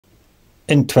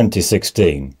In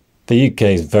 2016, the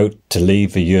UK's vote to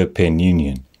leave the European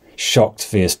Union shocked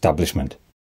the establishment.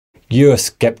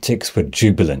 Eurosceptics were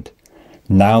jubilant.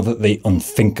 Now that the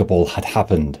unthinkable had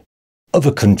happened,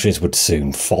 other countries would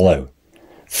soon follow.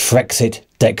 Frexit,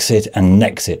 Dexit and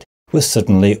Nexit were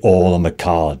suddenly all on the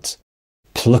cards.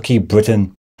 Plucky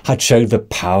Britain had showed the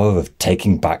power of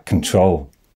taking back control.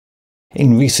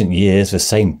 In recent years, the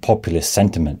same populist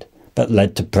sentiment that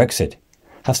led to Brexit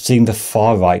have seen the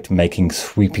far right making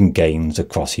sweeping gains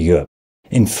across Europe,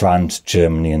 in France,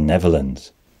 Germany and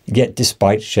Netherlands. Yet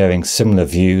despite sharing similar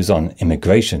views on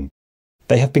immigration,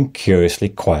 they have been curiously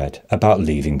quiet about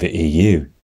leaving the EU.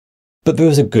 But there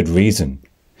is a good reason.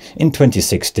 In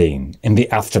 2016, in the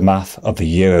aftermath of the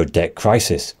euro debt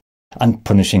crisis and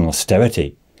punishing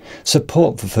austerity,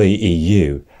 support for the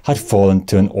EU had fallen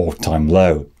to an all-time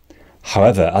low.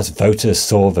 However, as voters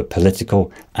saw the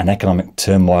political and economic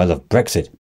turmoil of Brexit,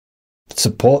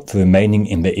 support for remaining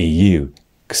in the EU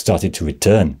started to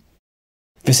return.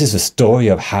 This is the story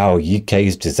of how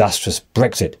UK's disastrous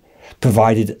Brexit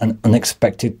provided an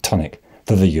unexpected tonic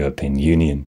for the European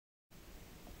Union.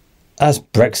 As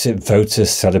Brexit voters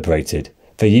celebrated,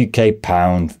 the UK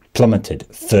pound plummeted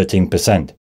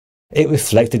 13%. It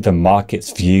reflected the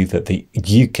market's view that the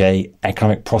UK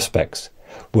economic prospects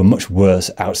were much worse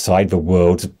outside the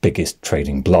world's biggest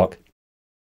trading bloc.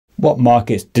 What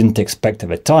markets didn't expect at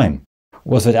the time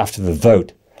was that after the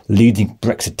vote, leading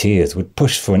Brexiteers would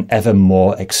push for an ever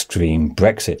more extreme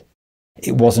Brexit.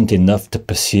 It wasn't enough to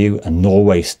pursue a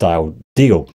Norway-style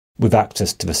deal with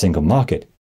access to the single market.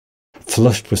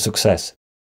 Flushed with success,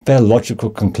 their logical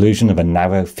conclusion of a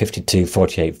narrow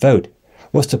 52-48 vote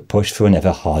was to push for an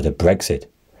ever harder Brexit.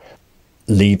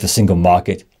 Leave the single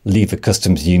market, leave the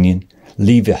customs union,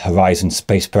 leave the Horizon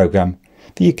space programme.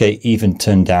 The UK even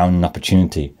turned down an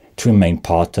opportunity to remain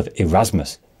part of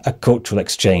Erasmus, a cultural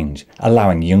exchange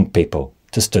allowing young people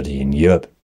to study in Europe.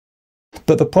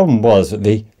 But the problem was that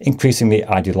the increasingly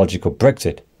ideological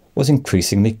Brexit was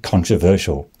increasingly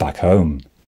controversial back home.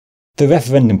 The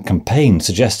referendum campaign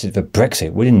suggested that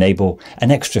Brexit would enable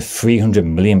an extra £300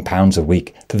 million a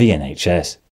week for the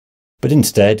NHS. But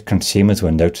instead, consumers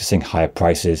were noticing higher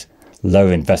prices,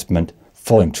 lower investment,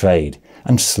 falling trade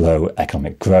and slow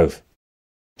economic growth.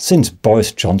 Since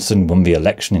Boris Johnson won the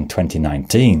election in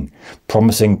 2019,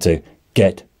 promising to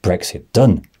get Brexit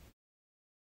done,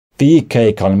 the UK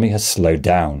economy has slowed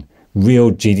down.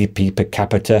 Real GDP per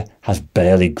capita has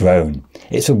barely grown.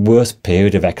 It's the worst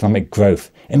period of economic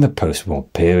growth in the post-war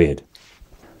period.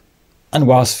 And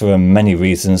whilst there are many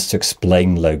reasons to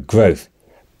explain low growth,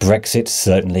 Brexit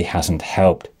certainly hasn't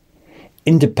helped.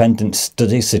 Independent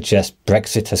studies suggest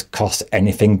Brexit has cost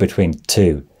anything between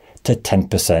 2 to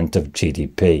 10% of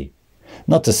GDP.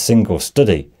 Not a single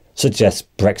study suggests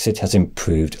Brexit has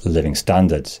improved living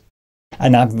standards.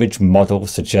 An average model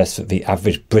suggests that the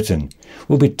average Briton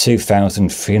will be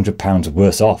 £2,300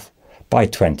 worse off by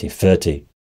 2030.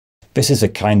 This is a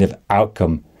kind of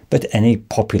outcome that any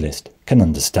populist can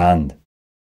understand.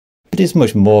 But it's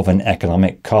much more than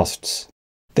economic costs.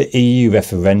 The EU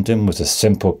referendum was a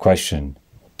simple question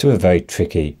to a very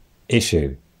tricky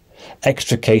issue.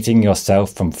 Extricating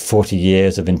yourself from 40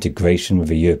 years of integration with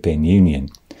the European Union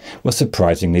was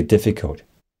surprisingly difficult.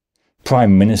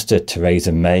 Prime Minister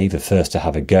Theresa May, the first to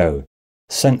have a go,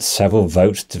 sent several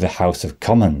votes to the House of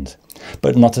Commons,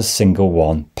 but not a single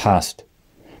one passed.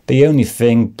 The only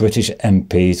thing British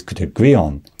MPs could agree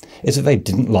on is that they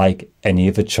didn't like any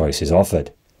of the choices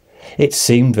offered. It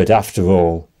seemed that after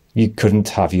all, you couldn't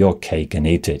have your cake and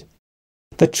eat it.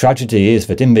 The tragedy is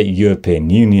that in the European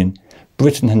Union,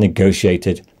 Britain had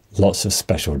negotiated lots of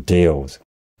special deals.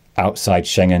 Outside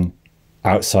Schengen,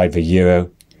 outside the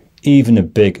euro, even a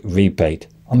big rebate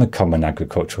on the common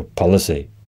agricultural policy.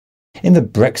 In the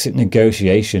Brexit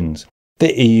negotiations,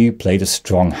 the EU played a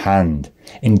strong hand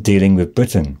in dealing with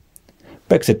Britain.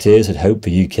 Brexiteers had hoped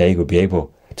the UK would be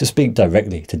able to speak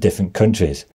directly to different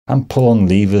countries and pull on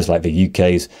levers like the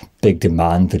UK's big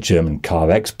demand for German car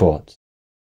exports.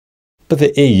 But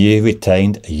the EU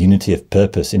retained a unity of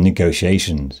purpose in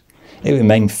negotiations. It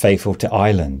remained faithful to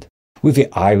Ireland, with the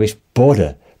Irish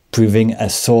border proving a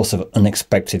source of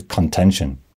unexpected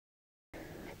contention.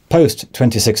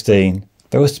 Post-2016,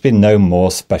 there was to be no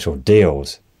more special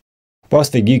deals.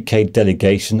 Whilst the UK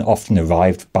delegation often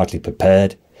arrived badly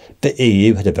prepared, the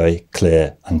EU had a very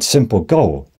clear and simple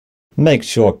goal: make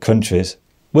sure countries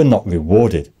were not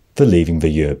rewarded for leaving the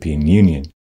European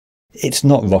Union. It's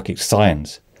not rocket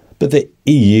science, but the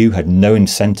EU had no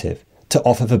incentive to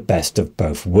offer the best of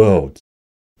both worlds.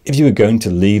 If you were going to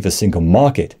leave a single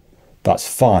market,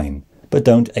 that's fine, but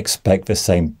don't expect the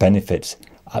same benefits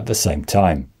at the same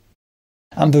time.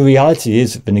 And the reality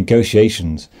is that the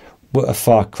negotiations were a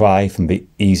far cry from the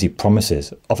easy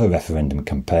promises of a referendum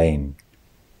campaign.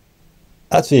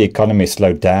 As the economy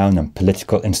slowed down and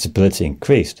political instability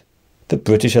increased, the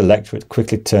British electorate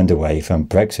quickly turned away from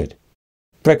Brexit.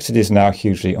 Brexit is now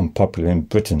hugely unpopular in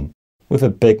Britain, with a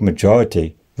big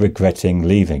majority regretting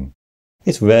leaving.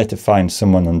 It's rare to find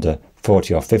someone under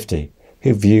 40 or 50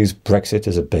 who views Brexit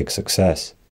as a big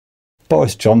success.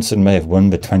 Boris Johnson may have won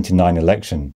the 1929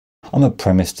 election on the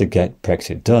premise to get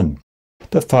Brexit done,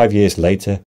 but 5 years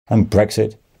later, and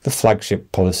Brexit, the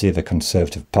flagship policy of the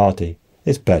Conservative Party,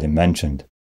 is barely mentioned.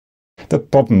 The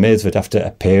problem is that after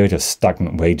a period of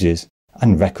stagnant wages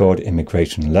and record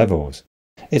immigration levels,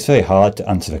 it's very hard to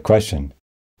answer the question,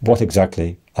 what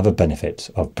exactly are the benefits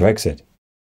of Brexit?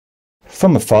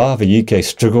 From afar, the UK's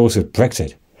struggles with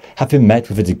Brexit have been met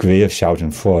with a degree of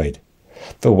schadenfreude,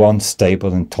 the once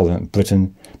stable and tolerant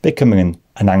Britain becoming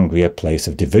an angrier place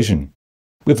of division.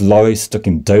 With lorries stuck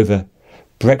in Dover,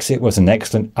 Brexit was an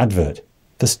excellent advert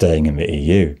for staying in the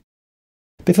EU.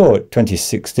 Before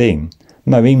 2016,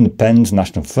 Marine Le Pen's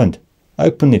National Front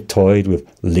openly toyed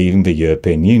with leaving the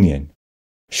European Union.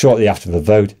 Shortly after the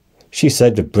vote, she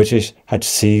said the British had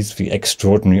seized the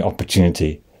extraordinary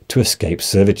opportunity to escape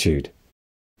servitude.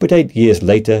 But 8 years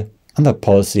later, and the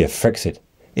policy of Frexit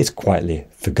is quietly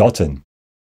forgotten,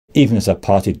 even as her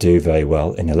party do very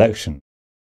well in election.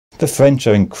 The French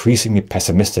are increasingly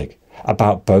pessimistic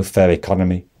about both their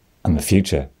economy and the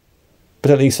future,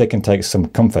 but at least they can take some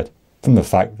comfort from the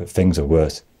fact that things are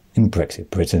worse in Brexit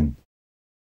Britain.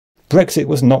 Brexit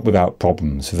was not without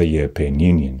problems for the European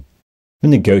Union. The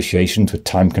negotiations were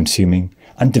time-consuming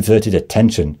and diverted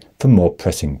attention from more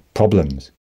pressing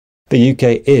problems. The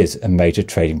UK is a major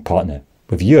trading partner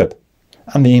with Europe,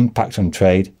 and the impact on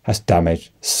trade has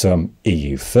damaged some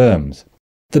EU firms.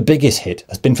 The biggest hit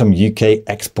has been from UK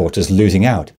exporters losing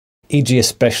out, e.g.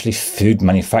 especially food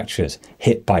manufacturers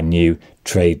hit by new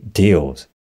trade deals.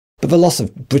 But the loss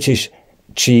of British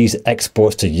cheese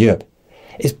exports to Europe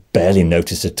is barely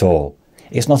noticed at all.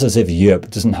 It's not as if Europe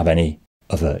doesn't have any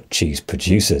other cheese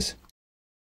producers.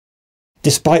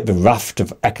 Despite the raft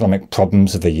of economic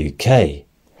problems of the UK,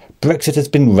 Brexit has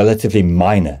been relatively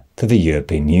minor for the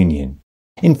European Union.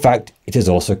 In fact, it has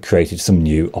also created some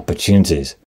new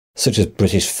opportunities, such as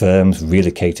British firms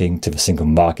relocating to the single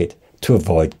market to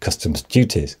avoid customs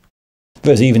duties.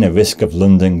 There is even a risk of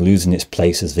London losing its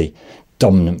place as the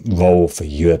dominant role for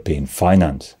European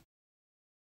finance.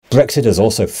 Brexit has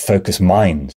also focused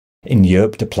minds in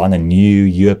Europe to plan a new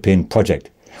European project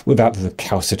without the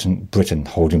recalcitrant Britain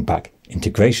holding back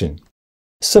integration.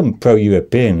 Some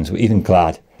pro-Europeans were even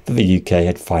glad that the UK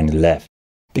had finally left,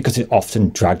 because it often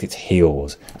dragged its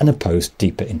heels and opposed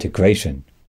deeper integration.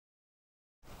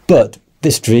 But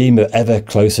this dream of ever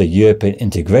closer European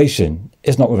integration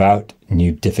is not without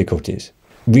new difficulties.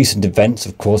 Recent events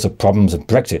have caused the problems of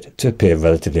Brexit to appear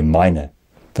relatively minor.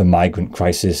 The migrant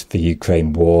crisis, the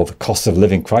Ukraine war, the cost of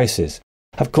living crisis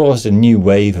have caused a new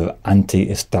wave of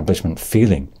anti-establishment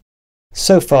feeling.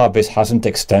 So far this hasn't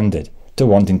extended to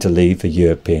wanting to leave the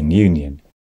European Union,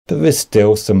 but there is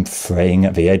still some fraying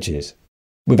at the edges.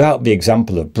 Without the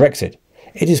example of Brexit,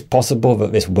 it is possible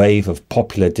that this wave of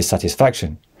popular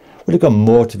dissatisfaction would have gone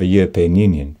more to the European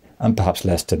Union and perhaps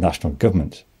less to national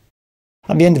governments.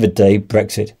 At the end of the day,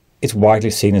 Brexit is widely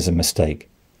seen as a mistake,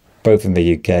 both in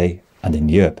the UK and in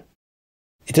Europe.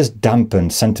 It has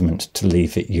dampened sentiment to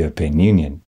leave the European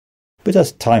Union, but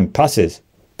as time passes,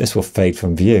 this will fade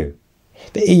from view.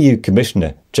 The EU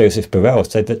Commissioner Joseph Borrell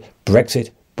said that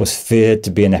Brexit was feared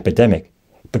to be an epidemic,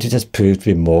 but it has proved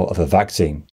to be more of a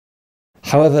vaccine.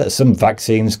 However, some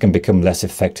vaccines can become less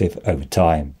effective over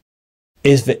time.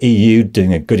 Is the EU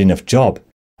doing a good enough job?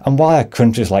 And why are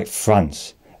countries like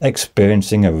France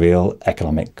experiencing a real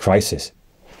economic crisis?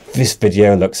 This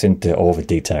video looks into all the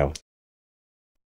details.